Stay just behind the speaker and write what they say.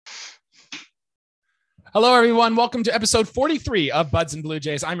Hello, everyone. Welcome to episode 43 of Buds and Blue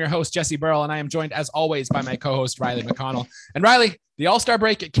Jays. I'm your host, Jesse Burrell, and I am joined, as always, by my co-host, Riley McConnell. And Riley, the All-Star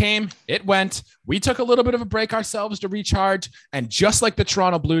break, it came, it went. We took a little bit of a break ourselves to recharge. And just like the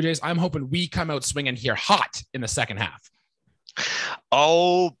Toronto Blue Jays, I'm hoping we come out swinging here hot in the second half.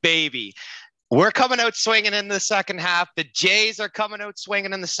 Oh, baby. We're coming out swinging in the second half. The Jays are coming out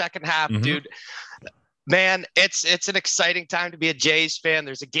swinging in the second half, dude. Man, it's an exciting time to be a Jays fan.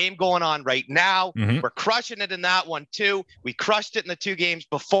 There's a game going on right now. We're crushing it in that one too. We crushed it in the two games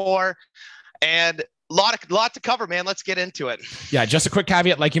before, and lot to cover, man. Let's get into it. Yeah, just a quick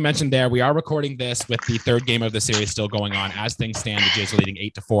caveat, like you mentioned there, we are recording this with the third game of the series still going on. As things stand, the Jays are leading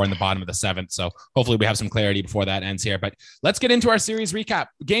 8-4 in the bottom of the seventh. So hopefully we have some clarity before that ends here. But let's get into our series recap.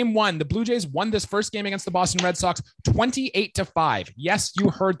 Game one, the Blue Jays won this first game against the Boston Red Sox 28-5. Yes, you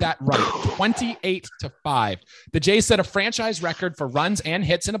heard that right. 28-5. The Jays set a franchise record for runs and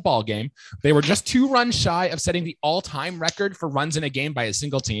hits in a ball game. They were just 2 runs shy of setting the all-time record for runs in a game by a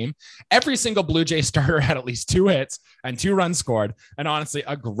single team. Every single Blue Jay starter had at least 2 hits and 2 runs scored. And honestly,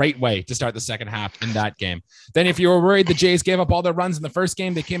 a great way to start the second half in that game. Then if you were worried the Jays gave up all their runs in the first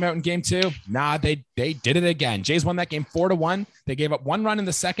game, they came out in game 2. Nah, they did it again. Jays won that game 4-1. They gave up 1 run in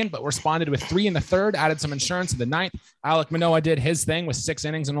the second, but responded with 3 in the third, added some insurance in the ninth. Alek Manoah did his thing with 6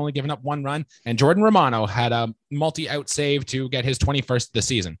 innings and only giving up 1 run. And Jordan Romano had a multi-out save to get his 21st of the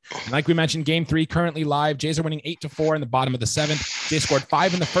season. And like we mentioned, game 3 currently live. Jays are winning 8-4 in the bottom of the seventh. Jays scored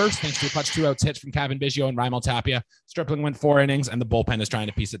 5 in the first thanks to a clutch 2-out hits from Kevin Biggio and Raimel Tapia. Stripling went 4 innings, and the bullpen is trying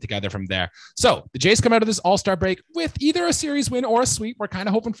to piece it together from there. So the Jays come out of this All-Star break with either a series win or a sweep. We're kind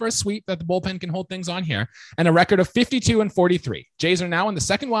of hoping for a sweep that the bullpen can hold things on here, and a record of 52-43. Jays are now in the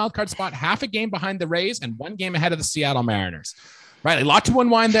second wildcard spot, half a game behind the Rays and 1 game ahead of the Seattle Mariners. Right, a lot to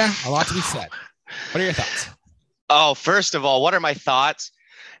unwind there, a lot to be said. What are your thoughts? Oh, first of all, what are my thoughts?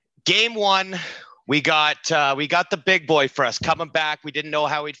 Game 1, we got the big boy for us coming back. We didn't know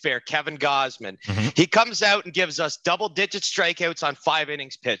how he'd fare. Kevin Gausman. He comes out and gives us double-digit strikeouts on 5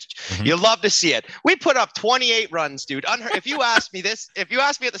 innings pitched. You love to see it. We put up 28 runs, dude. If you asked me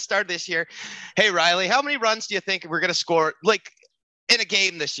at the start of this year, hey Riley, how many runs do you think we're gonna score like in a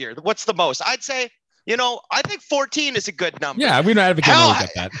game this year? What's the most? I'd say, I think 14 is a good number. Yeah, we don't have a game to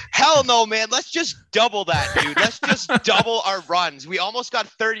get that. Hell no, man. Let's just double that, dude. Let's just double our runs. We almost got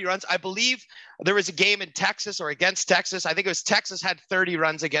 30 runs. I believe there was a game in Texas or against Texas. I think it was Texas had 30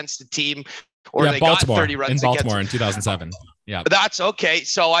 runs against the team, or they Baltimore, got 30 runs in Baltimore in 2007. Yeah, that's okay.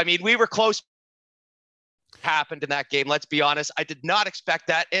 So, I mean, we were close. Happened in that game. Let's be honest. I did not expect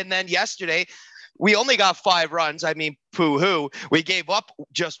that. And then yesterday, we only got 5 runs. I mean, poo-hoo. We gave up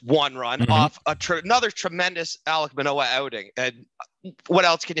just 1 run off another tremendous Alek Manoah outing. And what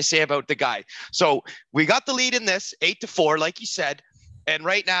else can you say about the guy? So we got the lead in this 8-4, like you said. And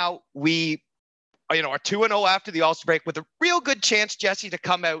right now we are 2-0 after the All-Star break with a real good chance, Jesse, to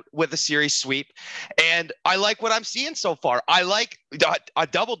come out with a series sweep. And I like what I'm seeing so far. I like a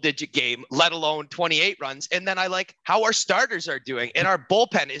double-digit game, let alone 28 runs. And then I like how our starters are doing. And our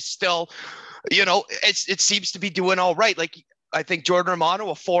bullpen is still, it seems to be doing all right. Like, I think Jordan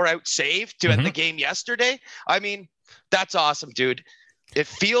Romano, a 4-out save to end the game yesterday. I mean, that's awesome, dude. It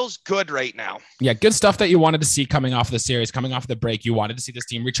feels good right now. Yeah, good stuff that you wanted to see coming off of the series, coming off of the break. You wanted to see this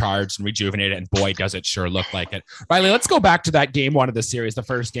team recharged and rejuvenated, and boy, does it sure look like it. Riley, let's go back to that game 1 of the series, the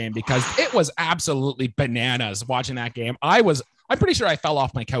first game, because it was absolutely bananas watching that game. I'm pretty sure I fell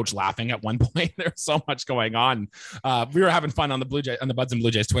off my couch laughing at one point. There was so much going on. We were having fun on the Buds and Blue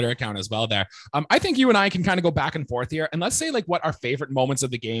Jays Twitter account as well there. I think you and I can kind of go back and forth here, and let's say like what our favorite moments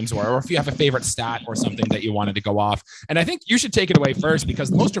of the games were, or if you have a favorite stat or something that you wanted to go off. And I think you should take it away first, because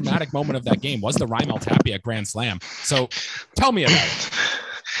the most dramatic moment of that game was the Raimel Tapia grand slam. So tell me about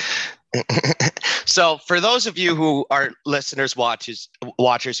it. So for those of you who are listeners, watchers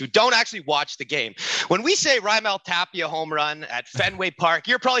who don't actually watch the game, when we say Raimel Tapia home run at Fenway Park,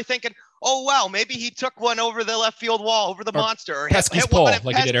 you're probably thinking, oh, wow, maybe he took one over the left field wall, over the monster, or Pesky's pole,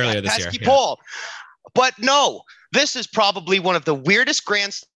 like he did earlier this year. Pesky pole. But no, this is probably one of the weirdest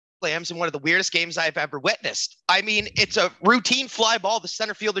grand slams and one of the weirdest games I've ever witnessed. I mean, it's a routine fly ball. The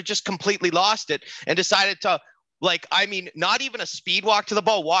center fielder just completely lost it and decided to, not even a speed walk to the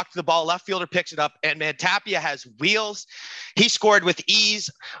ball, left fielder picks it up, and man, Tapia has wheels. He scored with ease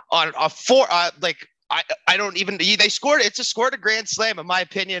on a 4, I don't even, they scored a grand slam. In my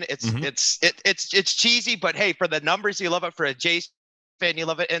opinion, it's cheesy, but hey, for the numbers, you love it. For a Jays fan, you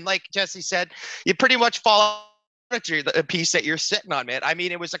love it. And like Jesse said, you pretty much fall the piece that you're sitting on, man. I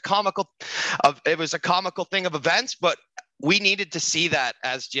mean, it was a comical thing of events, but we needed to see that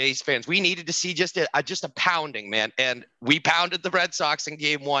as Jays fans. We needed to see just a pounding, man. And we pounded the Red Sox in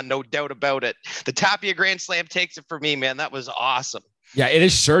game one, no doubt about it. The Tapia Grand Slam takes it for me, man. That was awesome. Yeah, it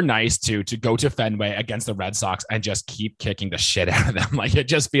is sure nice to go to Fenway against the Red Sox and just keep kicking the shit out of them. Like, it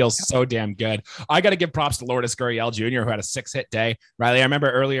just feels so damn good. I got to give props to Lourdes Gurriel Jr., who had a 6-hit day. Riley, I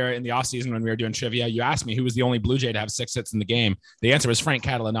remember earlier in the offseason when we were doing trivia, you asked me who was the only Blue Jay to have 6 hits in the game. The answer was Frank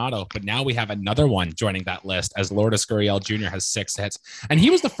Catalinato, but now we have another one joining that list as Lourdes Gurriel Jr. has 6 hits. And he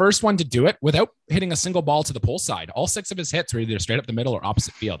was the first one to do it without hitting a single ball to the pull side. All 6 of his hits were either straight up the middle or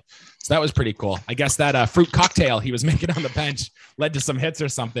opposite field. So that was pretty cool. I guess that fruit cocktail he was making on the bench led to some hits or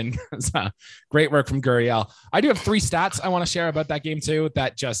something. Great work from Gurriel. I do have 3 stats I want to share about that game too.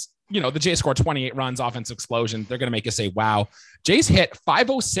 That just, the Jays scored 28 runs, offensive explosion. They're going to make you say, wow. Jays hit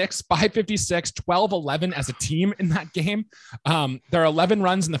 506, 556, 12-11 as a team in that game. There are 11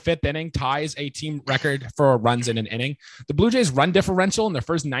 runs in the 5th inning, ties a team record for runs in an inning. The Blue Jays run differential in their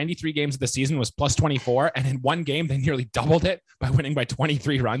first 93 games of the season was plus 24. And in one game, they nearly doubled it by winning by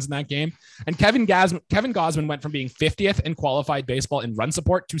 23 runs in that game. And Kevin Gausman went from being 50th in qualified baseball in run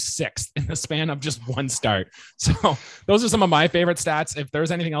support to 6th in the span of just one start. So those are some of my favorite stats. If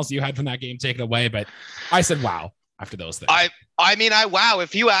there's anything else you had from that game, take it away. But I said, wow, after those things. Wow.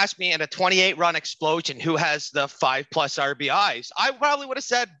 If you asked me in a 28-run explosion who has the 5+ RBIs, I probably would have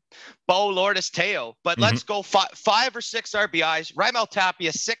said Bo Lourdes Teo. But let's go 5 or 6 RBIs. Raimel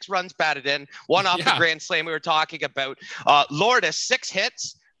Tapia, 6 runs batted in, 1 off the grand slam we were talking about. Lourdes, 6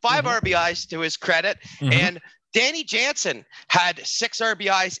 hits, 5 RBIs to his credit. And Danny Jansen had 6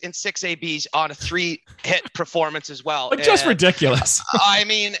 RBIs and 6 ABs on a 3-hit performance as well. Like, just ridiculous. I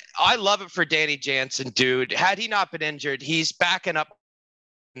mean, I love it for Danny Jansen, dude. Had he not been injured, he's backing up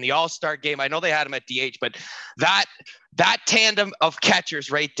in the All-Star game. I know they had him at DH, but that tandem of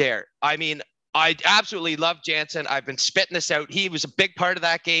catchers right there. I mean, I absolutely love Jansen. I've been spitting this out. He was a big part of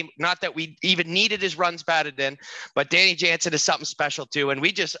that game. Not that we even needed his runs batted in, but Danny Jansen is something special too. And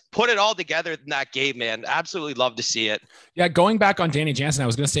we just put it all together in that game, man. Absolutely love to see it. Yeah, going back on Danny Jansen, I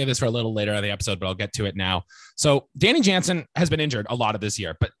was going to save this for a little later in the episode, but I'll get to it now. So Danny Jansen has been injured a lot of this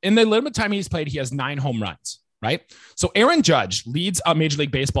year, but in the limited time he's played, he has 9 home runs, right? So Aaron Judge leads Major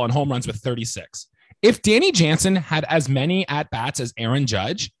League Baseball in home runs with 36. If Danny Jansen had as many at-bats as Aaron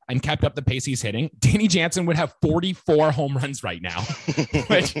Judge and kept up the pace he's hitting, Danny Jansen would have 44 home runs right now.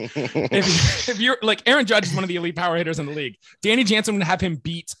 Which, if you're like, Aaron Judge is one of the elite power hitters in the league. Danny Jansen would have him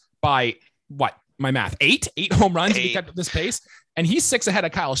beat by what? My math, 8 home runs if he kept up this pace. And he's 6 ahead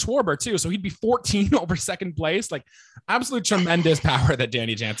of Kyle Schwarber too. So he'd be 14 over second place. Like, absolute tremendous power that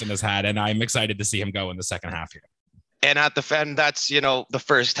Danny Jansen has had. And I'm excited to see him go in the second half here. And at the end, that's, the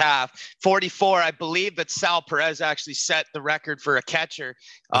first half. 44, I believe that Sal Perez actually set the record for a catcher.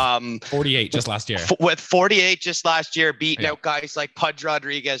 48 just last year. With 48 just last year, beating out guys like Pudge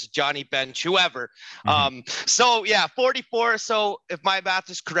Rodriguez, Johnny Bench, whoever. 44. So if my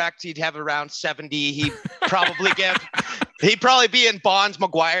math is correct, he'd have around 70. He'd probably be in Bonds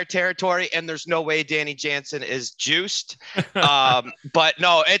McGuire territory, and there's no way Danny Jansen is juiced. But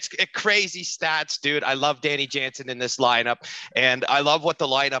no, it's crazy stats, dude. I love Danny Jansen in this lineup, and I love what the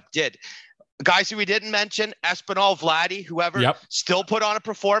lineup did. Guys who we didn't mention, Espinal, Vladdy, whoever, still put on a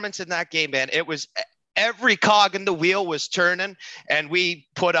performance in that game, man. It was every cog in the wheel was turning, and we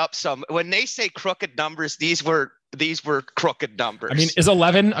put up some. When they say crooked numbers, these were crooked numbers. I mean, is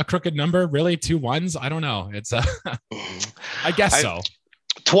 11 a crooked number? Really? 2 1s? I don't know. It's I guess so.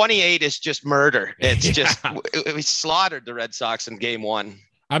 28 is just murder. It's just, we slaughtered the Red Sox in game 1.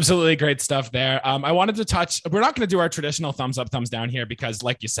 Absolutely great stuff there. I wanted to touch, we're not going to do our traditional thumbs up, thumbs down here because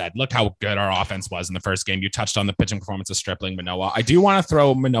like you said, look how good our offense was in the first game. You touched on the pitching performance of Stripling, Manoah. I do want to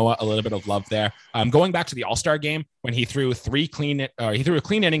throw Manoah a little bit of love there. Going back to the All-Star game when he threw a clean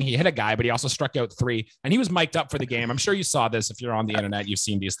inning, he hit a guy, but he also struck out 3 and he was mic'd up for the game. I'm sure you saw this. If you're on the internet, you've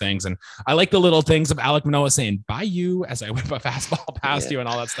seen these things. And I like the little things of Alek Manoah saying, bye you, as I whip a fastball past you and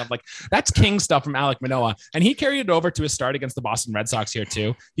all that stuff. Like, that's king stuff from Alek Manoah. And he carried it over to his start against the Boston Red Sox here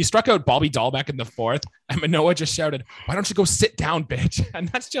too. He struck out Bobby Dahlbeck in the 4th, and Manoah just shouted, "Why don't you go sit down, bitch?" And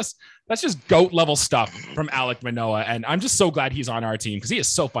that's just GOAT level stuff from Alek Manoah. And I'm just so glad he's on our team because he is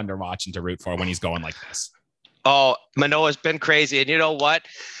so fun to watch and to root for when he's going like this. Oh, Manoah's been crazy. And you know what?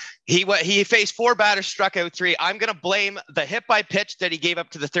 He faced 4 batters, struck out 3. I'm going to blame the hit by pitch that he gave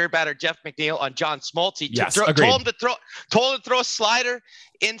up to the 3rd batter, Jeff McNeil, on John Smoltz. He told him to throw a slider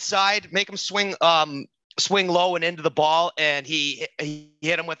inside, make him swing swing low and into the ball, and he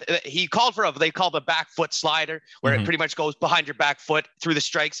hit him with, he called for they call the back foot slider, where it pretty much goes behind your back foot through the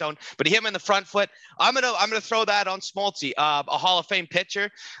strike zone, but he hit him in the front foot. I'm gonna throw that on Smoltzy, a Hall of Fame pitcher,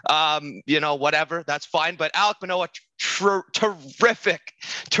 whatever, that's fine. But Alek Manoah,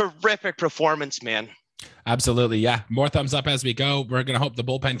 terrific performance, man. Absolutely. Yeah. More thumbs up as we go. We're going to hope the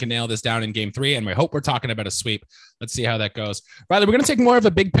bullpen can nail this down in game 3. And we hope we're talking about a sweep. Let's see how that goes. Riley, we're going to take more of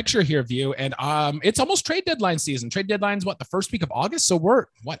a big picture here view. And it's almost trade deadline season. Trade deadline's the first week of August. So we're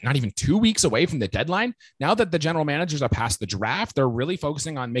not even 2 weeks away from the deadline. Now that the general managers are past the draft, they're really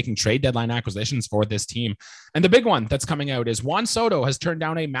focusing on making trade deadline acquisitions for this team. And the big one that's coming out is Juan Soto has turned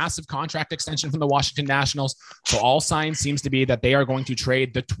down a massive contract extension from the Washington Nationals. So all signs seems to be that they are going to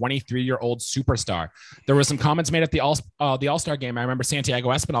trade the 23-year-old superstar. There were some comments made at the All-Star game. I remember Santiago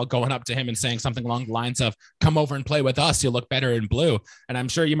Espinal going up to him and saying something along the lines of, "Come over and play with us. You'll look better in blue." And I'm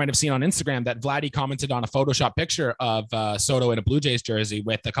sure you might have seen on Instagram that Vladdy commented on a Photoshop picture of Soto in a Blue Jays jersey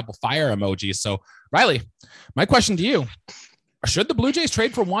with a couple fire emojis. So, Riley, my question to you, should the Blue Jays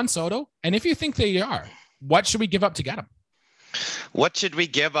trade for Juan Soto? And if you think they are, what should we give up to get him? What should we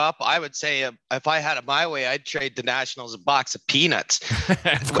give up? I would say if I had it my way, I'd trade the Nationals a box of peanuts,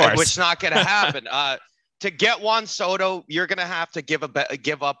 of course. Which is not going to happen. To get Juan Soto, you're going to have to give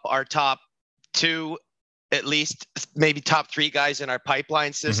up our top 2, at least maybe top 3 guys in our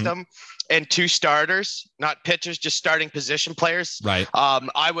pipeline system, and 2 starters, not pitchers, just starting position players. Right.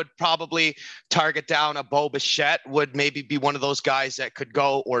 I would probably target down a Bo Bichette, would maybe be one of those guys that could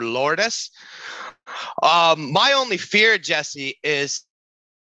go, or Lourdes. My only fear, Jesse, is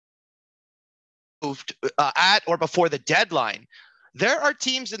moved at or before the deadline. There are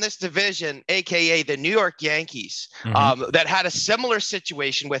teams in this division, aka the New York Yankees, that had a similar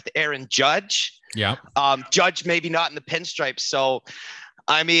situation with Aaron Judge. Yeah. Judge maybe not in the pinstripes. So,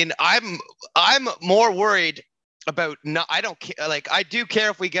 I mean, I'm more worried about I don't care. Like, I do care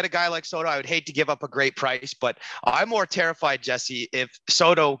if we get a guy like Soto. I would hate to give up a great price, but I'm more terrified, Jesse, if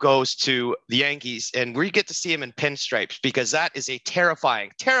Soto goes to the Yankees and we get to see him in pinstripes, because that is a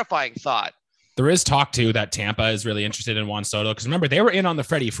terrifying thought. There is talk too that Tampa is really interested in Juan Soto, because remember, they were in on the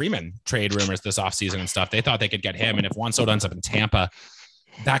Freddie Freeman trade rumors this offseason and stuff. They thought they could get him, and if Juan Soto ends up in Tampa,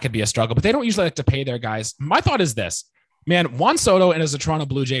 that could be a struggle. But they don't usually like to pay their guys. My thought is this, man, Juan Soto and as a Toronto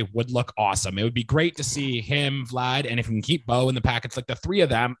Blue Jay would look awesome. It would be great to see him, Vlad, and if we can keep Bo in the package, like the 3 of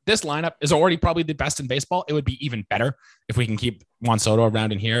them, this lineup is already probably the best in baseball. It would be even better if we can keep Juan Soto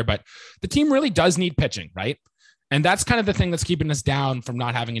around in here. But the team really does need pitching, right? And that's kind of the thing that's keeping us down from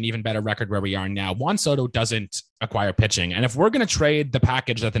not having an even better record where we are now. Juan Soto doesn't acquire pitching. And if we're going to trade the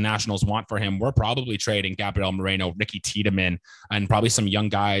package that the Nationals want for him, we're probably trading Gabriel Moreno, Ricky Tiedemann, and probably some young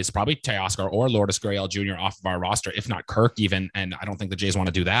guys, probably Teoscar or Lourdes Gurriel Jr. off of our roster, if not Kirk even. And I don't think the Jays want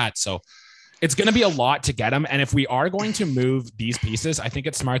to do that. So it's going to be a lot to get them. And if we are going to move these pieces, I think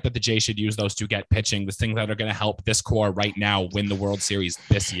it's smart that the Jays should use those to get pitching, the things that are going to help this core right now win the World Series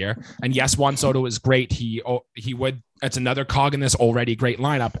this year. And yes, Juan Soto is great. He would, it's another cog in this already great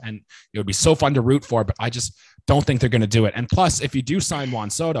lineup, and it would be so fun to root for, but I just don't think they're going to do it. And plus, if you do sign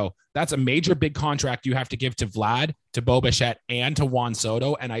Juan Soto, that's a major big contract you have to give to Vlad, to Bo Bichette, and to Juan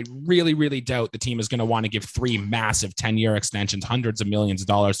Soto. And I really, really doubt the team is going to want to give 3 massive 10-year extensions, hundreds of millions of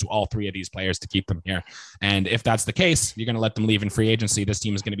dollars to all 3 of these players to keep them here. And if that's the case, you're going to let them leave in free agency. This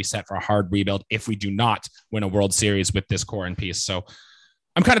team is going to be set for a hard rebuild if we do not win a World Series with this core in piece. So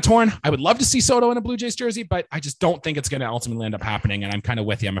I'm kind of torn. I would love to see Soto in a Blue Jays jersey, but I just don't think it's going to ultimately end up happening. And I'm kind of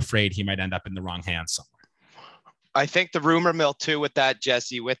with you. I'm afraid he might end up in the wrong hands somewhere. I think the rumor mill too with that,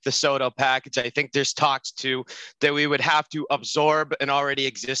 Jesse, with the Soto package, I think there's talks too that we would have to absorb an already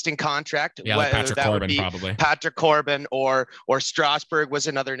existing contract. Yeah, like Patrick Corbin, probably. Patrick Corbin or Strasburg was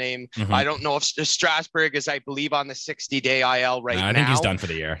another name. I don't know if Strasburg is, I believe, on the 60-day IL right now. I think he's done for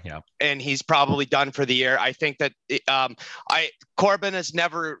the year. Yeah. And he's probably done for the year. I think that Corbin has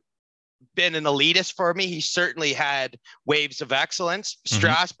never been an elitist for me. He certainly had waves of excellence.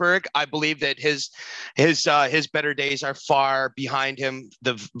 Strasburg, I believe that his better days are far behind him.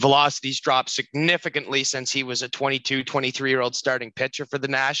 The velocities dropped significantly since he was a 22, 23-year-old starting pitcher for the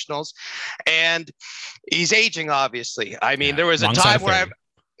Nationals. And he's aging, obviously. I mean, there was a time where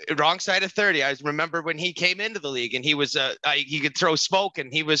wrong side of 30. I remember when he came into the league and he was he could throw smoke,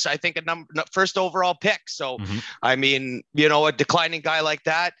 and he was, I think, a first overall pick. So, I mean, a declining guy like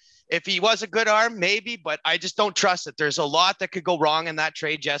that, if he was a good arm, maybe, but I just don't trust it. There's a lot that could go wrong in that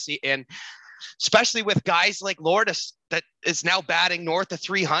trade, Jesse, and especially with guys like Lourdes that is now batting north of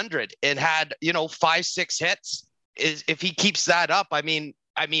 300 and had, 5-6 hits. If he keeps that up, I mean,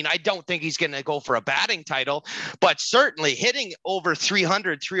 I mean, I don't think he's going to go for a batting title, but certainly hitting over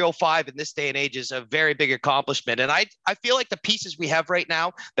 300, 305 in this day and age is a very big accomplishment. And I feel like the pieces we have right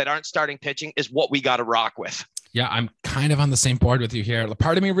now that aren't starting pitching is what we got to rock with. Yeah, I'm kind of on the same board with you here.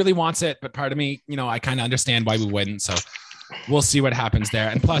 Part of me really wants it, but part of me, I kind of understand why we wouldn't. So we'll see what happens there.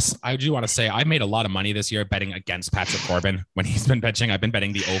 And plus, I do want to say I made a lot of money this year betting against Patrick Corbin when he's been pitching. I've been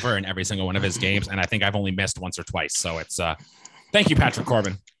betting the over in every single one of his games, and I think I've only missed once or twice. So it's thank you, Patrick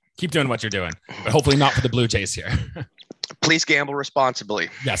Corbin. Keep doing what you're doing, but hopefully not for the Blue Jays here. Please gamble responsibly.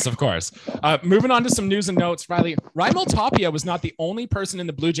 Yes, of course. Moving on to some news and notes, Riley. Raimel Tapia was not the only person in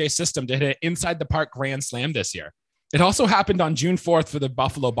the Blue Jays system to hit an inside the park grand slam this year. It also happened on June 4th for the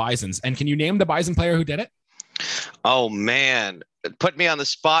Buffalo Bisons. And can you name the Bison player who did it? Oh, man. Put me on the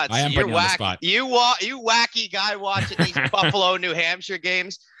spot. I am putting you on the spot. You wacky guy watching these Buffalo, New Hampshire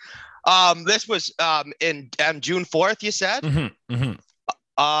games. This was in June 4th, you said? Mm-hmm, mm-hmm.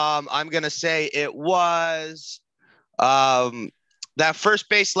 I'm going to say it was that first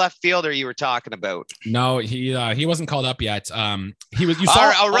base left fielder you were talking about. No, he wasn't called up yet. He was. You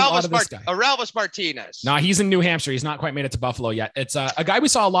saw Aurelvis Martinez. No, he's in New Hampshire. He's not quite made it to Buffalo yet. It's a guy we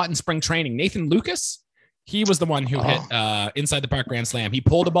saw a lot in spring training. Nathan Lucas. He was the one who hit inside the park grand slam. He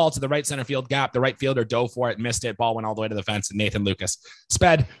pulled the ball to the right center field gap. The right fielder dove for it, missed it. Ball went all the way to the fence, and Nathan Lucas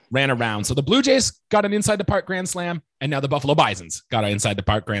sped, ran around. So the Blue Jays got an inside the park grand slam, and now the Buffalo Bisons got an inside the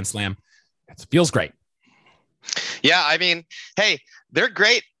park grand slam. It feels great. Yeah, I mean, hey, they're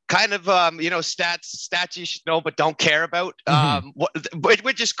great. Kind of, stats you should know but don't care about,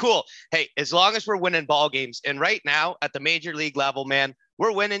 which is cool. Hey, as long as we're winning ball games, and right now at the major league level, man,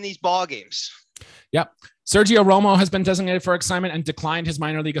 we're winning these ball games. Yep. Sergio Romo has been designated for assignment and declined his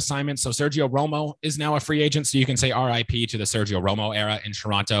minor league assignment. So Sergio Romo is now a free agent. So you can say RIP to the Sergio Romo era in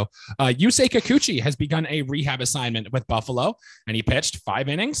Toronto. Yusei Kikuchi has begun a rehab assignment with Buffalo, and he pitched 5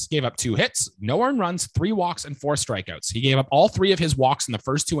 innings, gave up 2 hits, no earned runs, 3 walks, and 4 strikeouts. He gave up all 3 of his walks in the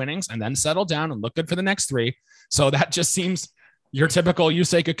first 2 innings and then settled down and looked good for the next 3. So that just seems your typical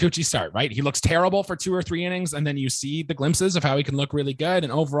Yusei Kikuchi start, right? He looks terrible for 2 or 3 innings, and then you see the glimpses of how he can look really good.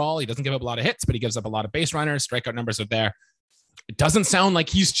 And overall, he doesn't give up a lot of hits, but he gives up a lot of base runners. Strikeout numbers are there. It doesn't sound like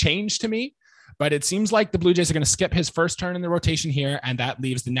he's changed to me, but it seems like the Blue Jays are going to skip his first turn in the rotation here, and that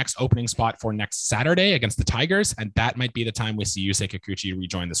leaves the next opening spot for next Saturday against the Tigers, and that might be the time we see Yusei Kikuchi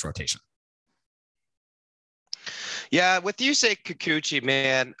rejoin this rotation. Yeah, with Yusei Kikuchi,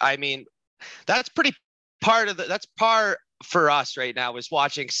 man, I mean, that's par for us right now is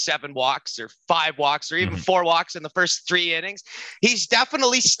watching 7 walks or 5 walks or even 4 walks in the first 3 innings. He's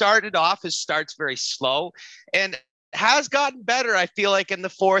definitely started off his starts very slow and has gotten better, I feel like, in the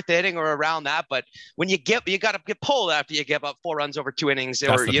 4th inning or around that. But when you got to get pulled after you give up 4 runs over 2 innings,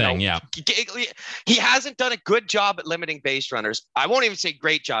 that's or yeah. He hasn't done a good job at limiting base runners. I won't even say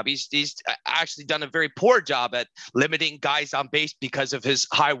great job. He's actually done a very poor job at limiting guys on base because of his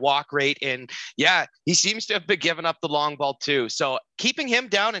high walk rate. And yeah, he seems to have been giving up the long ball too. So keeping him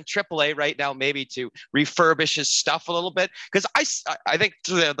down in AAA right now, maybe to refurbish his stuff a little bit, because I think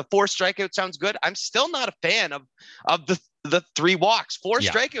the 4 strikeouts sounds good. I'm still not a fan of the 3 walks, 4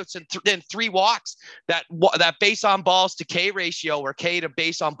 strikeouts and 3 walks. That base on balls to K ratio, or K to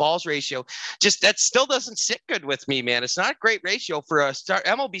base on balls ratio, just that still doesn't sit good with me, man. It's not a great ratio for a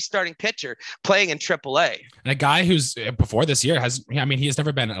MLB starting pitcher playing in AAA. And a guy who's before this year he has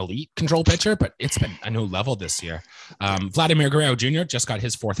never been an elite control pitcher, but it's been a new level this year. Vladimir Guerrero Jr. just got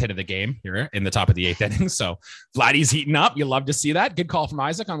his 4th hit of the game here in the top of the 8th inning. So Vladdy's heating up. You love to see that. Good call from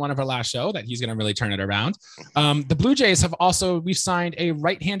Isaac on one of our last show that he's going to really turn it around. The Blue Jays have we've signed a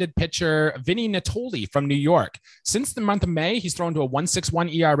right-handed pitcher, Vinny Natoli from New York. Since the month of May, he's thrown to a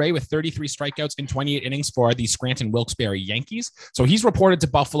 1.61 ERA with 33 strikeouts in 28 innings for the Scranton Wilkes-Barre Yankees. So he's reported to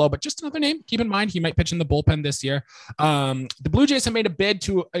Buffalo, but just another name. Keep in mind, he might pitch in the bullpen this year. The Blue Jays have made a bid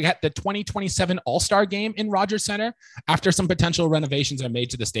to get the 2027 All-Star Game in Rogers Center after some potential renovations are made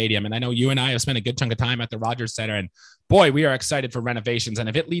to the stadium. And I know you and I have spent a good chunk of time at the Rogers Center, and boy, we are excited for renovations. And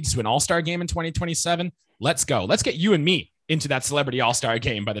if it leads to an All-Star Game in 2027, let's go. Let's get you and me into that celebrity all-star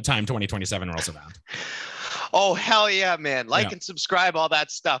game by the time 2027 rolls around. Oh, hell yeah, man. And subscribe, all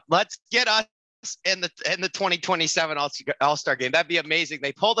that stuff. Let's get us in the 2027 all-star game. That'd be amazing.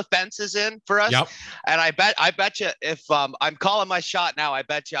 They pull the fences in for us. Yep. And I bet you if I'm calling my shot now, I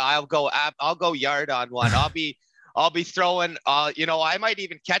bet you I'll go yard on one. I'll be throwing, I might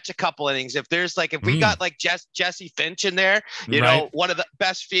even catch a couple innings. If we got like Jesse Finch in there, one of the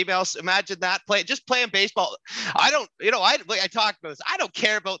best females, imagine that just playing baseball. I talked about this. I don't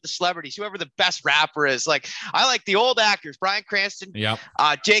care about the celebrities, whoever the best rapper is. Like, I like the old actors, Bryan Cranston,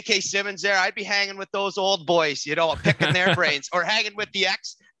 J.K. Simmons there. I'd be hanging with those old boys, picking their brains, or hanging with the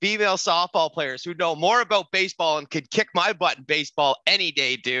female softball players who know more about baseball and could kick my butt in baseball any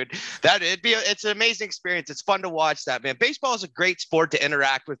day, dude. It's an amazing experience. It's fun to watch that, man. Baseball is a great sport to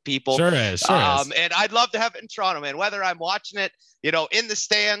interact with people. Sure is. And I'd love to have it in Toronto, man, whether I'm watching it, in the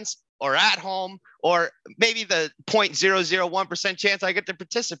stands or at home, or maybe the 0.001% chance I get to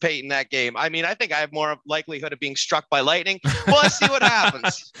participate in that game. I mean, I think I have more likelihood of being struck by lightning. Well, let's see what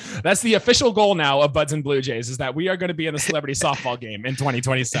happens. That's the official goal now of Buds and Blue Jays, is that we are going to be in the celebrity softball game in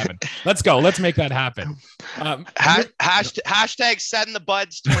 2027. Let's go. Let's make that happen. Hashtag send the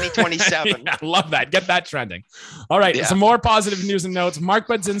Buds 2027. Yeah, love that. Get that trending. All right. Some more positive news and notes. Mark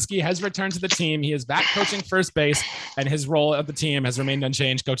Budzinski has returned to the team. He is back coaching first base, and his role at the team has remained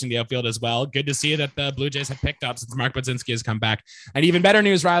unchanged, coaching the outfield as well. Good to see that the Blue Jays have picked up since Mark Budzinski has come back. And even better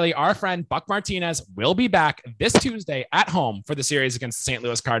news, Riley, our friend Buck Martinez will be back this Tuesday at home for the series against the St.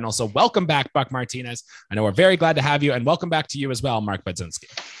 Louis Cardinals. So welcome back, Buck Martinez. I know we're very glad to have you, and welcome back to you as well, Mark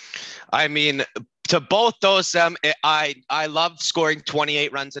Budzinski. I mean, to both those, I love scoring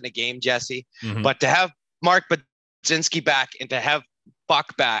 28 runs in a game, Jesse, but to have Mark Budzinski back and to have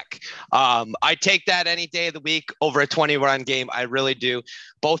Buck back, I take that any day of the week over a 20-run game. I really do.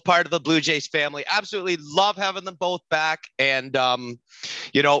 Both part of the Blue Jays family. Absolutely love having them both back. And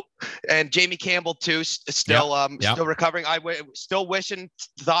and Jamie Campbell too, still recovering. Still wishing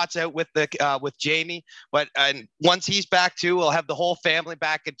thoughts out with Jamie, but once he's back too, we'll have the whole family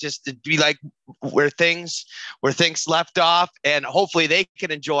back and just to be like where things left off, and hopefully they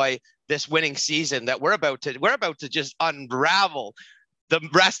can enjoy this winning season that we're about to just unravel the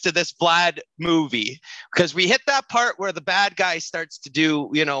rest of this Vlad movie, because we hit that part where the bad guy starts to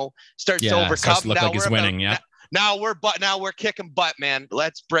overcome. Starts to look like he's winning. Now we're kicking butt, man.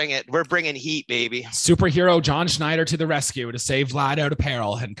 Let's bring it. We're bringing heat, baby. Superhero John Schneider to the rescue to save Vlad out of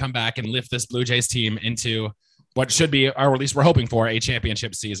peril and come back and lift this Blue Jays team into what should be, or at least we're hoping for, a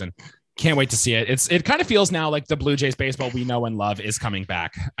championship season. Can't wait to see it. It kind of feels now like the Blue Jays baseball we know and love is coming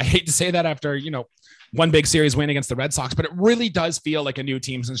back. I hate to say that after, one big series win against the Red Sox, but it really does feel like a new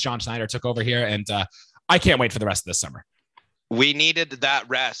team since John Schneider took over here. And I can't wait for the rest of this summer. We needed that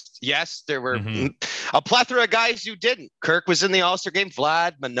rest. Yes, there were a plethora of guys who didn't. Kirk was in the All-Star game,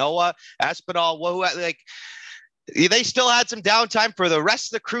 Vlad, Manoah, Espinal, they still had some downtime. For the rest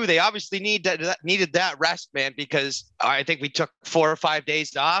of the crew, they obviously needed that rest, man, because I think we took 4 or 5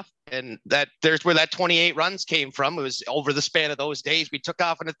 days off, and there's where that 28 runs came from. It was over the span of those days. We took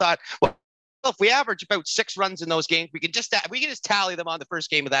off and I thought, well, if we average about 6 runs in those games, we can just tally them on the first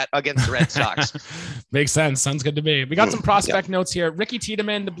game of that against the Red Sox. Makes sense. Sounds good to me. We got some prospect notes here. Ricky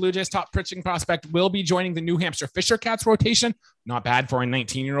Tiedemann, the Blue Jays' top pitching prospect, will be joining the New Hampshire Fisher Cats rotation. Not bad for a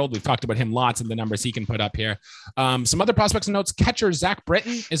 19-year-old. We've talked about him lots and the numbers he can put up here. Some other prospects and notes. Catcher Zach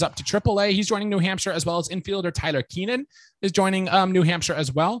Britton is up to AAA. He's joining New Hampshire, as well as infielder Tyler Keenan is joining New Hampshire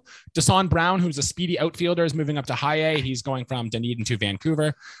as well. Desan Brown, who's a speedy outfielder, is moving up to high A. He's going from Dunedin to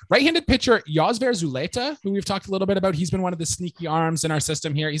Vancouver. Right-handed pitcher Yosver Zuleta, who we've talked a little bit about. He's been one of the sneaky arms in our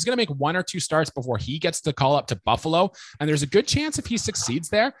system here. He's going to make 1 or 2 starts before he gets to call up to Buffalo. And there's a good chance if he succeeds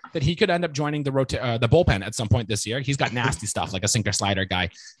there that he could end up joining the bullpen at some point this year. He's got nasty stuff like a sinker slider guy.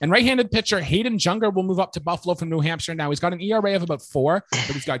 And right-handed pitcher Hayden Junger will move up to Buffalo from New Hampshire. Now he's got an ERA of about 4, but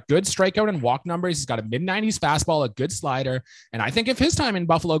he's got good strikeout and walk numbers. He's got a mid-90s fastball, a good slider. And I think if his time in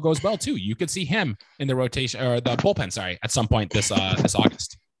Buffalo goes well too, you could see him in the rotation or the bullpen, at some point this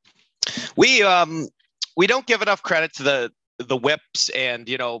August. We don't give enough credit to the whips and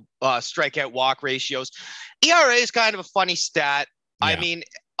strikeout walk ratios. ERA is kind of a funny stat. Yeah. I mean,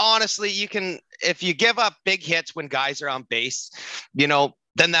 honestly, if you give up big hits when guys are on base,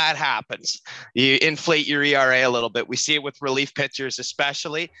 then that happens. You inflate your ERA a little bit. We see it with relief pitchers,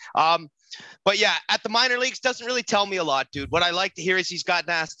 especially. But yeah, at the minor leagues, doesn't really tell me a lot, dude. What I like to hear is he's got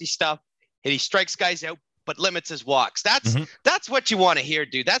nasty stuff and he strikes guys out, but limits his walks. That's what you want to hear,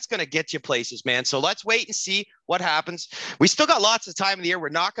 dude. That's going to get you places, man. So let's wait and see what happens. We still got lots of time of the year. We're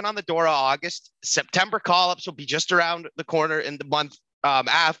knocking on the door of August. September call-ups will be just around the corner in the month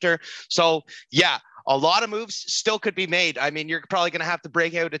after. So yeah, a lot of moves still could be made. I mean, you're probably going to have to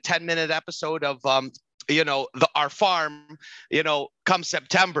break out a 10-minute episode of our farm, come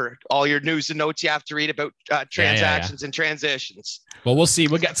September, all your news and notes you have to read about transactions and transitions. Well, we'll see.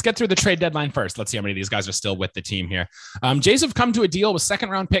 Let's get through the trade deadline first. Let's see how many of these guys are still with the team here. Jays have come to a deal with second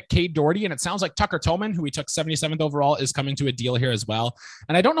round pick Cade Doherty, and it sounds like Tucker Tolman, who we took 77th overall, is coming to a deal here as well.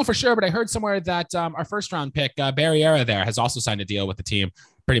 And I don't know for sure, but I heard somewhere that our first round pick, Barriera there, has also signed a deal with the team.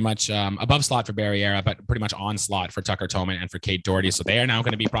 Pretty much above slot for Barriera, but pretty much on slot for Tucker Tolman and for Cade Doherty. So they are now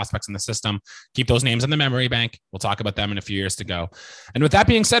going to be prospects in the system. Keep those names in the memory bank. We'll talk about them in a few years to go. And with that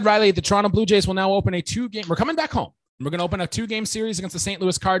being said, Riley, the Toronto Blue Jays will now open a 2-game. We're coming back home. We're going to open a 2-game series against the St.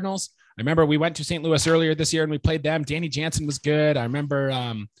 Louis Cardinals. I remember we went to St. Louis earlier this year and we played them. Danny Jansen was good. I remember,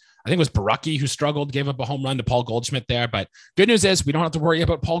 I think it was Baraki who struggled, gave up a home run to Paul Goldschmidt there. But good news is we don't have to worry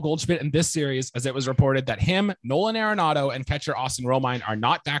about Paul Goldschmidt in this series, as it was reported that him, Nolan Arenado, and catcher Austin Romine are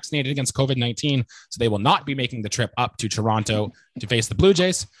not vaccinated against COVID-19. So they will not be making the trip up to Toronto to face the Blue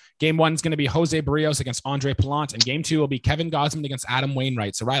Jays. Game 1 is going to be Jose Barrios against Andre Pallant, and Game 2 will be Kevin Gausman against Adam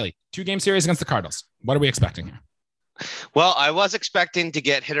Wainwright. So Riley, 2-game series against the Cardinals. What are we expecting here? Well, I was expecting to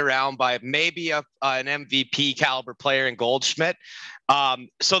get hit around by maybe an MVP caliber player in Goldschmidt.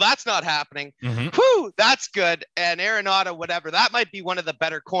 So that's not happening. Whew, that's good. And Arenado, whatever, that might be one of the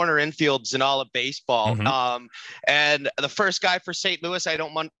better corner infields in all of baseball. And the first guy for St. Louis, I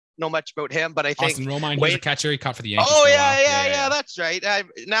don't know much about him, but I think Austin Romine, he's a catcher. He caught for the Yankees. Oh, yeah, that's right.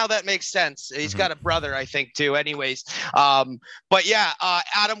 Now that makes sense. He's got a brother, I think, too. Anyways, but yeah,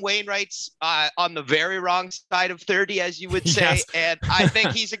 Adam Wainwright's on the very wrong side of 30, as you would say. Yes. And I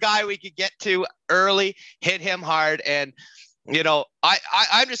think he's a guy we could get to early, hit him hard. And,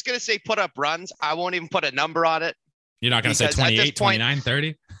 I'm just going to say put up runs. I won't even put a number on it. You're not going to say 28, 29,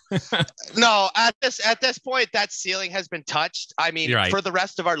 30? No, at this point, that ceiling has been touched. I mean, for the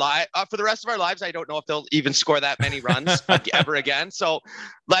rest of our lives, I don't know if they'll even score that many runs ever again. So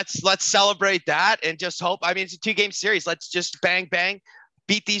let's celebrate that and just hope. I mean, it's a 2-game series. Let's just bang,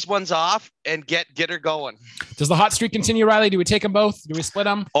 beat these ones off and get her going. Does the hot streak continue, Riley? Do we take them both? Do we split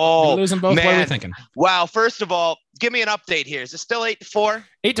them? Oh, do we lose them both? Man. What are we thinking? Wow. First of all, give me an update here. Is it still 8-4?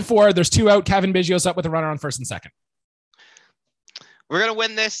 8-4. There's 2 out. Kevin Biggio's up with a runner on first and second. We're going to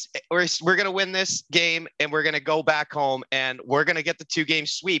win this. We're going to win this game, and we're going to go back home, and we're going to get the 2-game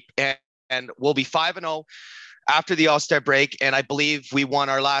sweep, and we'll be 5-0 after the All-Star break. And I believe we won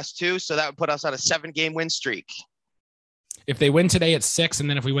our last 2, so that would put us on a 7-game win streak. If they win today, it's 6, and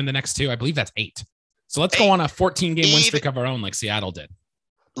then if we win the next 2, I believe that's 8. So let's go on a 14-game win streak of our own, like Seattle did.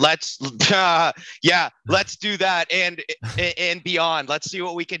 Let's do that and beyond. Let's see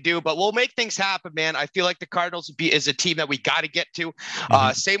what we can do, but we'll make things happen, man. I feel like the Cardinals is a team that we got to get to.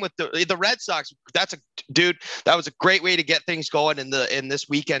 Same with the Red Sox. That was a great way to get things going in this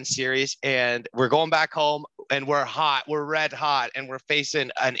weekend series. And we're going back home, and we're hot. We're red hot, and we're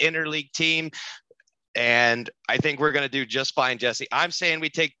facing an interleague team. And I think we're going to do just fine, Jesse. I'm saying we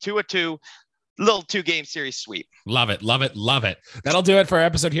take 2-2. Little 2-game series sweep. Love it. That'll do it for our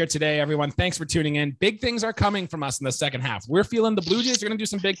episode here today, everyone. Thanks for tuning in. Big things are coming from us in the second half. We're feeling the Blue Jays are going to do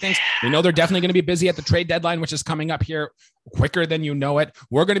some big things. We know they're definitely going to be busy at the trade deadline, which is coming up here quicker than you know it.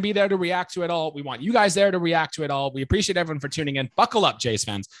 We're going to be there to react to it all. We want you guys there to react to it all. We appreciate everyone for tuning in. Buckle up, Jays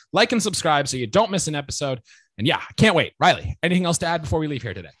fans. Like and subscribe so you don't miss an episode. And yeah, I can't wait. Riley, anything else to add before we leave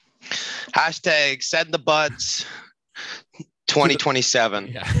here today? Hashtag send the buds 2027.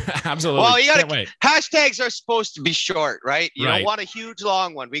 Yeah, absolutely. Well, Can't wait. Hashtags are supposed to be short, right? You don't want a huge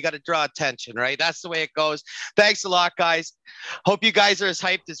long one. We got to draw attention, right? That's the way it goes. Thanks a lot, guys. Hope you guys are as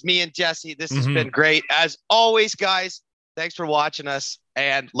hyped as me and Jesse. This has been great. As always, guys, thanks for watching us,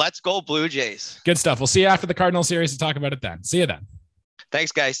 and let's go Blue Jays. Good stuff. We'll see you after the Cardinal series to talk about it then. See you then.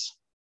 Thanks, guys.